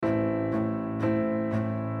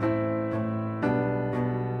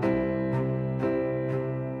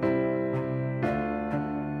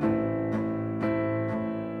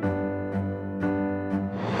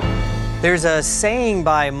There's a saying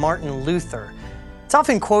by Martin Luther. It's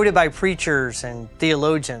often quoted by preachers and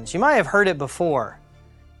theologians. You might have heard it before.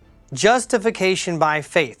 Justification by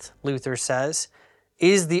faith, Luther says,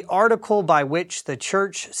 is the article by which the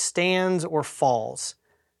church stands or falls.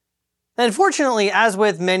 Unfortunately, as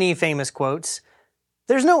with many famous quotes,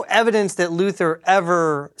 there's no evidence that Luther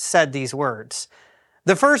ever said these words.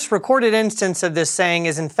 The first recorded instance of this saying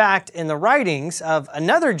is in fact in the writings of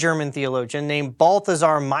another German theologian named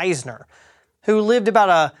Balthasar Meissner, who lived about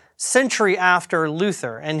a century after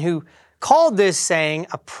Luther and who called this saying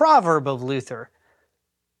a proverb of Luther.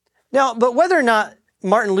 Now, but whether or not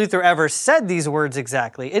Martin Luther ever said these words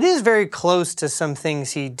exactly, it is very close to some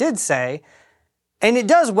things he did say, and it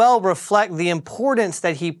does well reflect the importance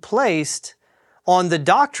that he placed on the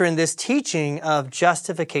doctrine, this teaching of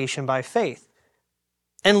justification by faith.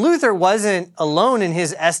 And Luther wasn't alone in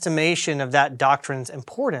his estimation of that doctrine's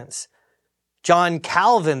importance. John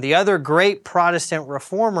Calvin, the other great Protestant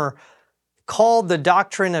reformer, called the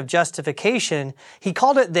doctrine of justification, he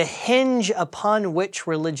called it the hinge upon which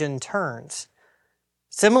religion turns.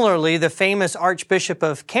 Similarly, the famous Archbishop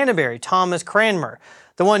of Canterbury, Thomas Cranmer,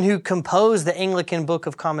 the one who composed the Anglican Book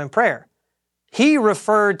of Common Prayer, he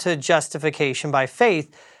referred to justification by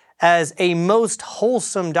faith as a most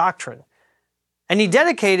wholesome doctrine. And he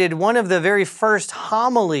dedicated one of the very first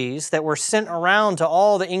homilies that were sent around to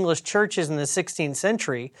all the English churches in the 16th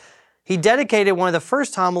century. He dedicated one of the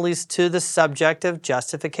first homilies to the subject of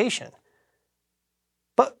justification.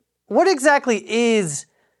 But what exactly is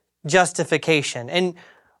justification? And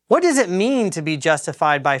what does it mean to be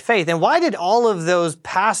justified by faith? And why did all of those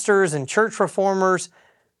pastors and church reformers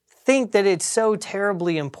think that it's so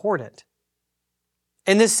terribly important?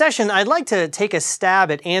 In this session, I'd like to take a stab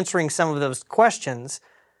at answering some of those questions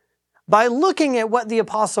by looking at what the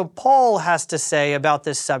Apostle Paul has to say about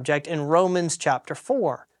this subject in Romans chapter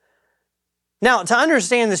 4. Now, to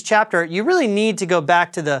understand this chapter, you really need to go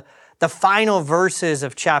back to the final verses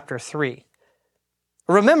of chapter 3.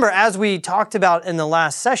 Remember, as we talked about in the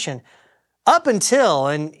last session, up until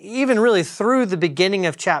and even really through the beginning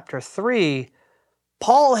of chapter 3,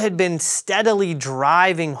 Paul had been steadily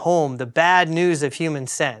driving home the bad news of human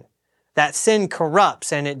sin, that sin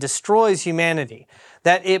corrupts and it destroys humanity,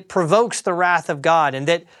 that it provokes the wrath of God, and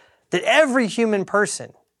that every human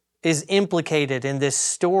person is implicated in this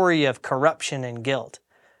story of corruption and guilt.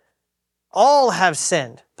 All have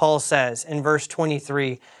sinned, Paul says in verse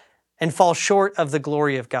 23, and fall short of the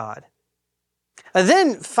glory of God. And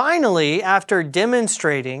then finally, after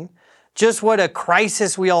demonstrating just what a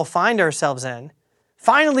crisis we all find ourselves in,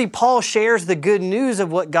 finally, Paul shares the good news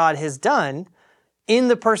of what God has done in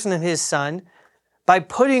the person of His Son by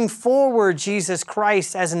putting forward Jesus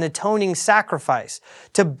Christ as an atoning sacrifice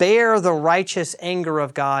to bear the righteous anger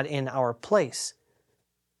of God in our place.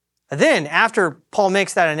 Then, after Paul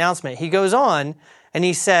makes that announcement, he goes on and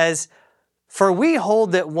he says, "For we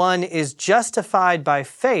hold that one is justified by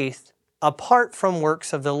faith apart from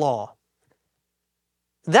works of the law."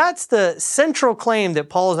 That's the central claim that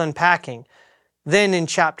Paul is unpacking then in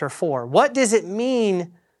chapter 4. What does it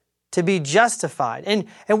mean to be justified? And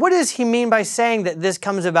what does he mean by saying that this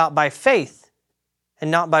comes about by faith and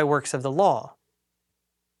not by works of the law?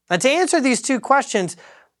 Now, to answer these two questions,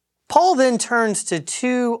 Paul then turns to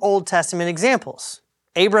two Old Testament examples,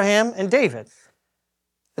 Abraham and David.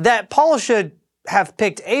 That Paul should have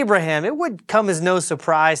picked Abraham, it would come as no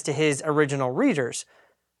surprise to his original readers.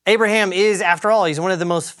 Abraham is, after all, he's one of the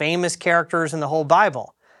most famous characters in the whole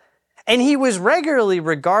Bible. And he was regularly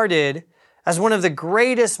regarded as one of the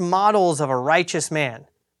greatest models of a righteous man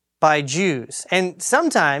by Jews. And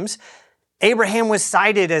sometimes Abraham was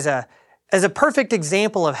cited as a perfect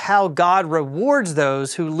example of how God rewards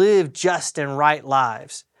those who live just and right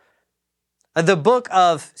lives. The book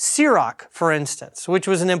of Sirach, for instance, which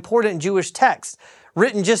was an important Jewish text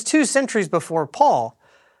written just 2 centuries before Paul.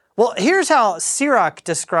 Well, here's how Sirach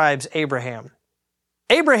describes Abraham.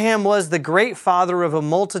 Abraham was the great father of a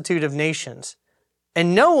multitude of nations,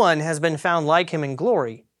 and no one has been found like him in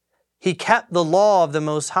glory. He kept the law of the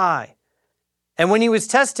Most High, and when he was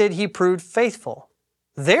tested, he proved faithful.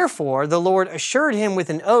 Therefore, the Lord assured him with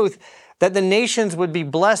an oath that the nations would be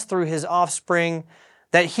blessed through his offspring,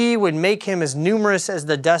 that he would make him as numerous as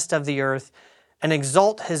the dust of the earth, and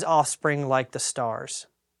exalt his offspring like the stars.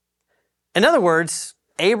 In other words,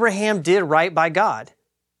 Abraham did right by God.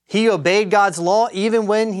 He obeyed God's law even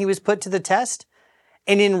when he was put to the test.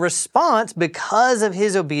 And in response, because of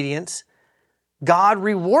his obedience, God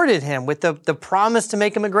rewarded him with the promise to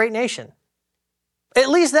make him a great nation. At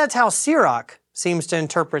least that's how Sirach seems to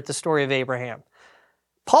interpret the story of Abraham.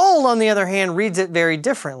 Paul, on the other hand, reads it very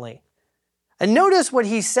differently. And notice what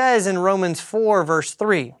he says in Romans 4, verse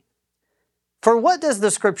 3. For what does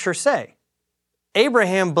the scripture say?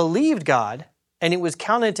 Abraham believed God, and it was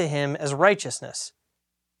counted to him as righteousness.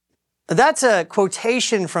 That's a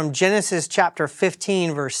quotation from Genesis chapter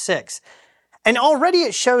 15, verse 6. And already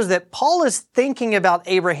it shows that Paul is thinking about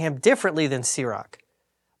Abraham differently than Sirach.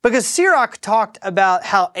 Because Sirach talked about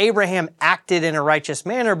how Abraham acted in a righteous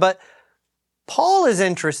manner, but Paul is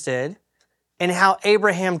interested in how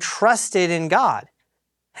Abraham trusted in God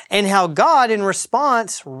and how God in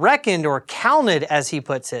response reckoned or counted, as he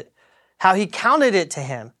puts it, how he counted it to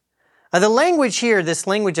him. The language here, this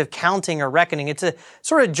language of counting or reckoning, it's a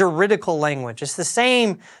sort of juridical language. It's the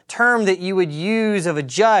same term that you would use of a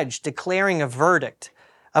judge declaring a verdict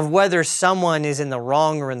of whether someone is in the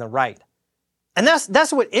wrong or in the right. And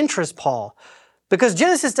that's what interests Paul, because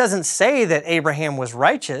Genesis doesn't say that Abraham was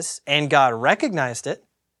righteous and God recognized it.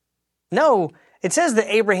 No, it says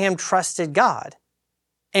that Abraham trusted God.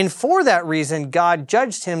 And for that reason, God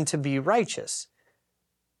judged him to be righteous.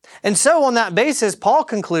 And so on that basis, Paul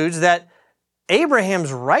concludes that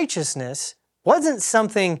Abraham's righteousness wasn't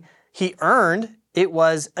something he earned, it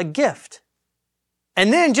was a gift.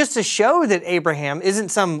 And then just to show that Abraham isn't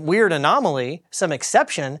some weird anomaly, some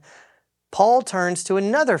exception, Paul turns to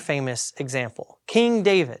another famous example, King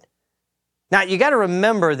David. Now, you got to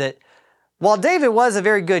remember that while David was a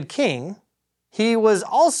very good king, he was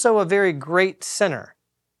also a very great sinner.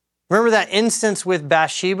 Remember that instance with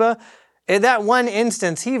Bathsheba? In that one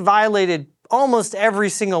instance, he violated almost every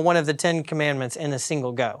single one of the 10 commandments in a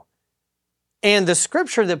single go. And the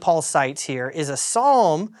scripture that Paul cites here is a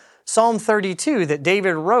psalm, Psalm 32, that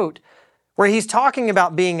David wrote, where he's talking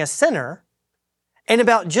about being a sinner and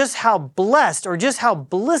about just how blessed or just how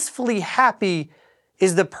blissfully happy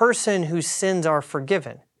is the person whose sins are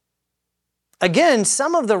forgiven. Again,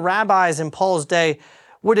 some of the rabbis in Paul's day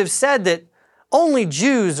would have said that only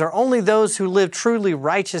Jews or only those who live truly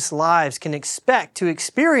righteous lives can expect to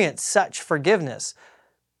experience such forgiveness.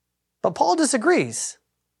 But Paul disagrees.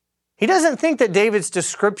 He doesn't think that David's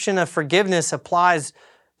description of forgiveness applies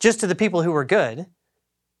just to the people who were good.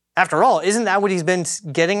 After all, isn't that what he's been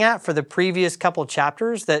getting at for the previous couple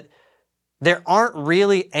chapters? That there aren't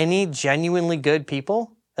really any genuinely good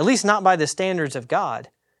people, at least not by the standards of God.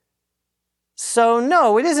 So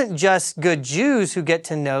no, it isn't just good Jews who get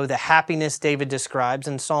to know the happiness David describes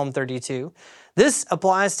in Psalm 32. This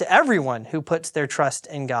applies to everyone who puts their trust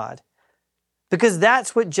in God, because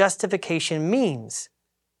that's what justification means.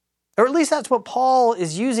 Or at least that's what Paul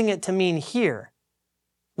is using it to mean here.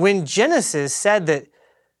 When Genesis said that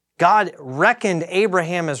God reckoned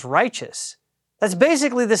Abraham as righteous, that's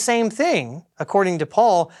basically the same thing, according to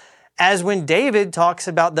Paul, as when David talks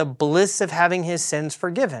about the bliss of having his sins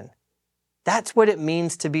forgiven. That's what it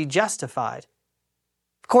means to be justified.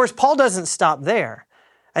 Of course, Paul doesn't stop there.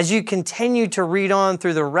 As you continue to read on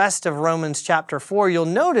through the rest of Romans chapter 4, you'll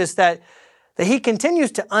notice that he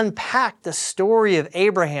continues to unpack the story of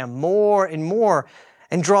Abraham more and more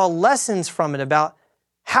and draw lessons from it about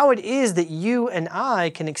how it is that you and I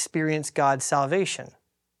can experience God's salvation.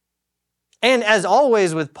 And as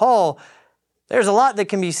always with Paul, there's a lot that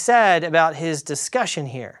can be said about his discussion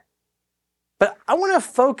here. But I want to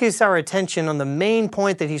focus our attention on the main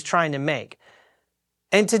point that he's trying to make.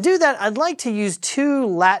 And to do that, I'd like to use two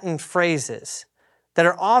Latin phrases that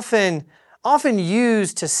are often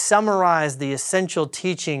used to summarize the essential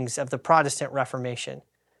teachings of the Protestant Reformation: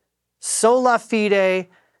 sola fide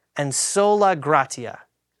and sola gratia.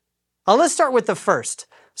 Now let's start with the first,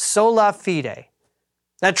 sola fide.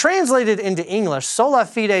 Now translated into English, sola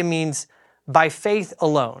fide means by faith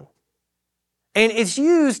alone. And it's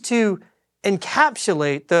used to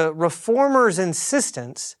encapsulate the Reformers'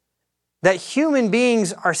 insistence that human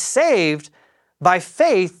beings are saved by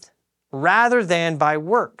faith rather than by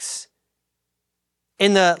works.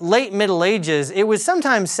 In the late Middle Ages, it was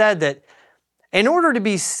sometimes said that in order to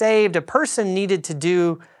be saved, a person needed to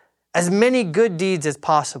do as many good deeds as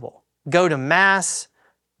possible. Go to Mass,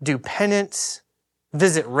 do penance,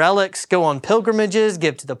 visit relics, go on pilgrimages,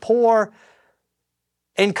 give to the poor.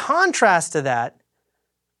 In contrast to that,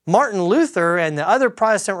 Martin Luther and the other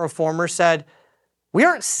Protestant reformers said, we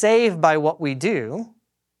aren't saved by what we do,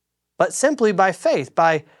 but simply by faith,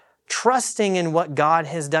 by trusting in what God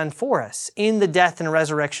has done for us in the death and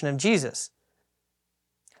resurrection of Jesus.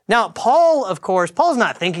 Now, Paul, of course, Paul's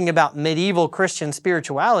not thinking about medieval Christian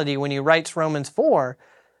spirituality when he writes Romans 4,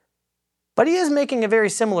 but he is making a very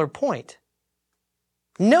similar point.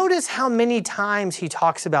 Notice how many times he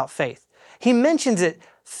talks about faith. He mentions it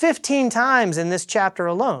 15 times in this chapter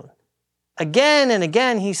alone. Again and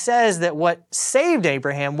again, he says that what saved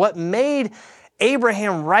Abraham, what made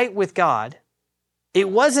Abraham right with God, It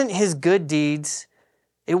wasn't his good deeds.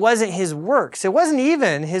 It wasn't his works. It wasn't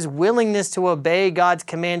even his willingness to obey God's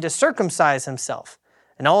command to circumcise himself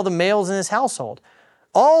and all the males in his household.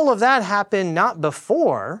 All of that happened not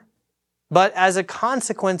before, but as a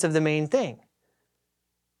consequence of the main thing.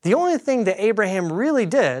 The only thing that Abraham really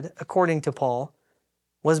did, according to Paul,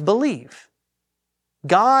 was believe.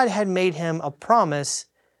 God had made him a promise,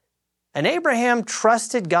 and Abraham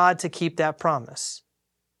trusted God to keep that promise.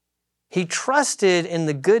 He trusted in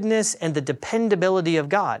the goodness and the dependability of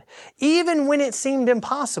God, even when it seemed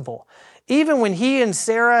impossible, even when he and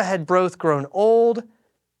Sarah had both grown old,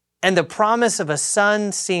 and the promise of a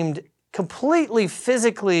son seemed completely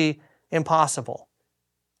physically impossible.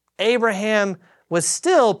 Abraham was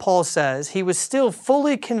still, Paul says, he was still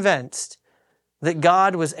fully convinced that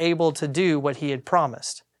God was able to do what he had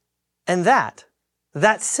promised. And that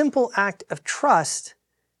simple act of trust,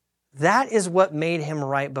 that is what made him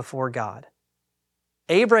right before God.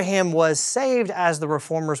 Abraham was saved, as the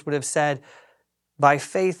Reformers would have said, by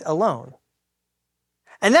faith alone.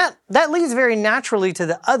 And that leads very naturally to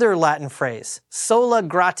the other Latin phrase, sola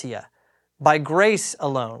gratia, by grace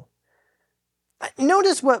alone.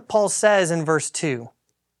 Notice what Paul says in verse 2.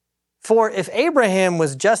 For if Abraham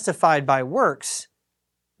was justified by works,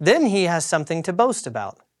 then he has something to boast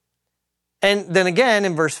about. And then again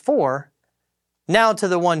in verse 4, now to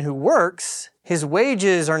the one who works, his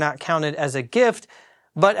wages are not counted as a gift,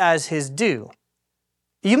 but as his due.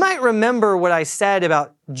 You might remember what I said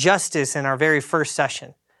about justice in our very first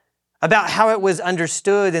session, about how it was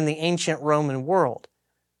understood in the ancient Roman world.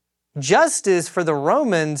 Justice for the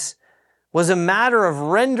Romans was a matter of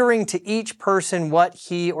rendering to each person what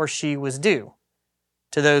he or she was due.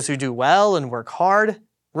 To those who do well and work hard,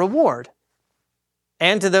 reward.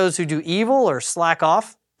 And to those who do evil or slack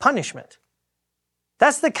off, punishment.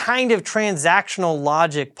 That's the kind of transactional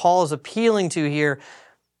logic Paul's appealing to here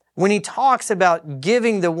when he talks about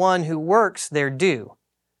giving the one who works their due.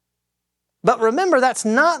 But remember, that's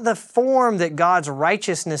not the form that God's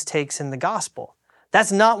righteousness takes in the gospel.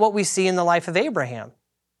 That's not what we see in the life of Abraham.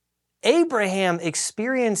 Abraham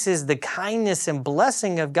experiences the kindness and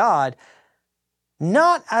blessing of God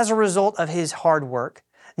not as a result of his hard work,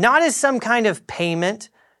 not as some kind of payment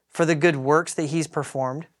for the good works that he's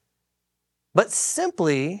performed, but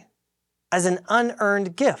simply as an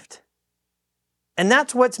unearned gift. And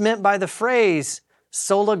that's what's meant by the phrase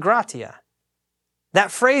sola gratia.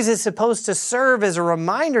 That phrase is supposed to serve as a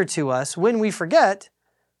reminder to us when we forget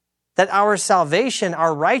that our salvation,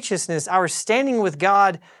 our righteousness, our standing with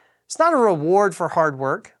God, it's not a reward for hard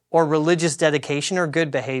work or religious dedication or good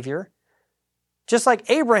behavior. Just like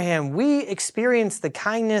Abraham, we experience the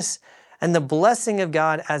kindness and the blessing of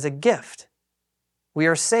God as a gift. We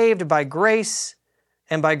are saved by grace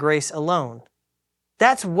and by grace alone.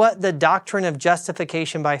 That's what the doctrine of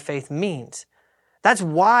justification by faith means. That's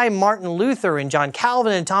why Martin Luther and John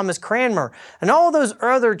Calvin and Thomas Cranmer and all those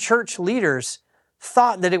other church leaders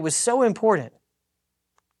thought that it was so important.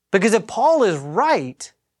 Because if Paul is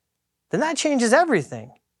right, then that changes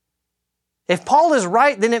everything. If Paul is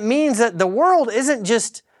right, then it means that the world isn't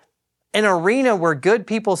just an arena where good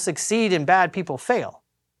people succeed and bad people fail.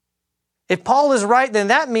 If Paul is right, then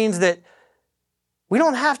that means that we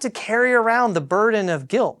don't have to carry around the burden of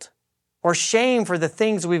guilt or shame for the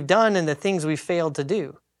things we've done and the things we've failed to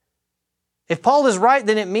do. If Paul is right,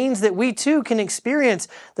 then it means that we too can experience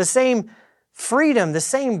the same freedom, the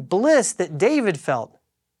same bliss that David felt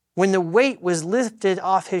when the weight was lifted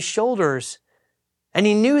off his shoulders and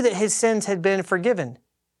he knew that his sins had been forgiven.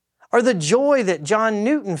 Or the joy that John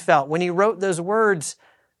Newton felt when he wrote those words,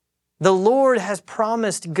 "The Lord has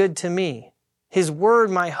promised good to me. His word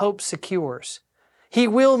my hope secures. He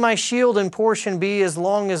will my shield and portion be as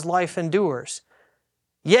long as life endures.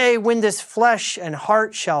 Yea, when this flesh and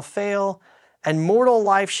heart shall fail and mortal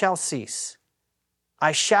life shall cease,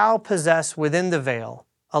 I shall possess within the veil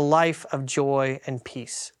a life of joy and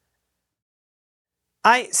peace."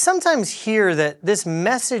 I sometimes hear that this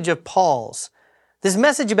message of Paul's, this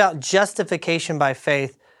message about justification by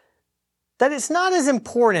faith, that it's not as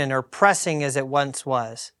important or pressing as it once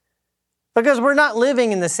was. Because we're not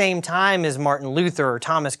living in the same time as Martin Luther or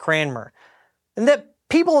Thomas Cranmer. And that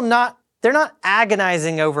people they're not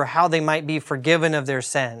agonizing over how they might be forgiven of their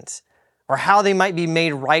sins or how they might be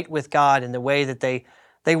made right with God in the way that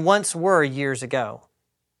they once were years ago.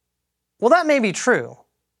 Well, that may be true.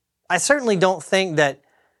 I certainly don't think that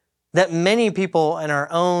many people in our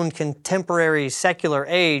own contemporary secular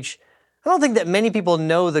age, I don't think that many people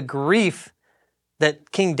know the grief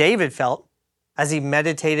that King David felt as he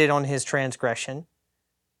meditated on his transgression,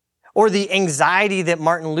 or the anxiety that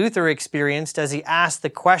Martin Luther experienced as he asked the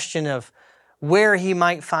question of where he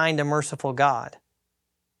might find a merciful God.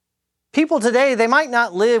 People today, they might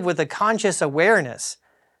not live with a conscious awareness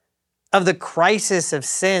of the crisis of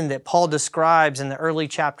sin that Paul describes in the early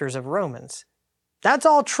chapters of Romans. That's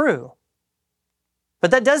all true.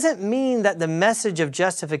 But that doesn't mean that the message of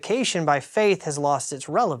justification by faith has lost its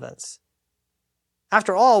relevance.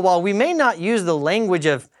 After all, while we may not use the language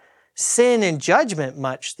of sin and judgment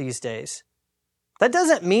much these days, that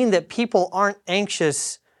doesn't mean that people aren't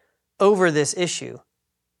anxious over this issue.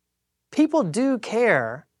 People do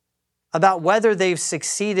care about whether they've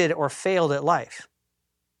succeeded or failed at life.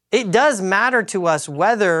 It does matter to us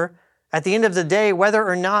whether, at the end of the day, whether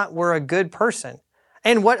or not we're a good person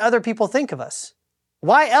and what other people think of us.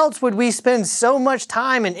 Why else would we spend so much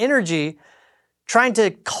time and energy trying to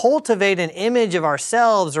cultivate an image of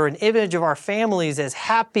ourselves or an image of our families as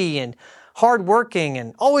happy and hardworking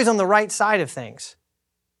and always on the right side of things?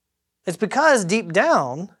 It's because deep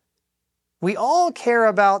down, we all care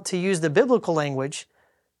about, to use the biblical language,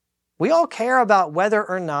 we all care about whether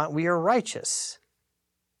or not we are righteous.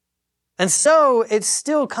 And so it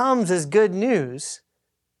still comes as good news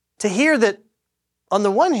to hear that, on the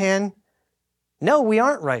one hand, no, we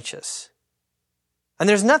aren't righteous. And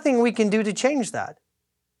there's nothing we can do to change that.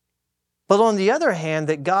 But on the other hand,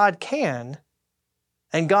 that God can,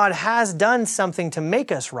 and God has done something to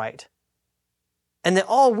make us right. And that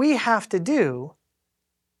all we have to do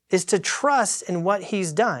is to trust in what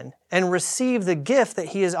He's done and receive the gift that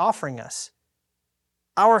He is offering us.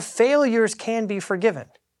 Our failures can be forgiven.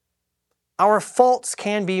 Our faults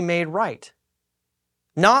can be made right.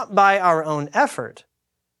 Not by our own effort,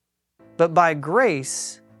 but by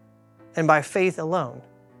grace and by faith alone.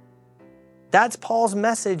 That's Paul's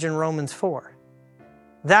message in Romans 4.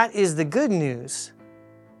 That is the good news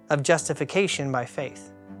of justification by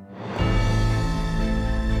faith.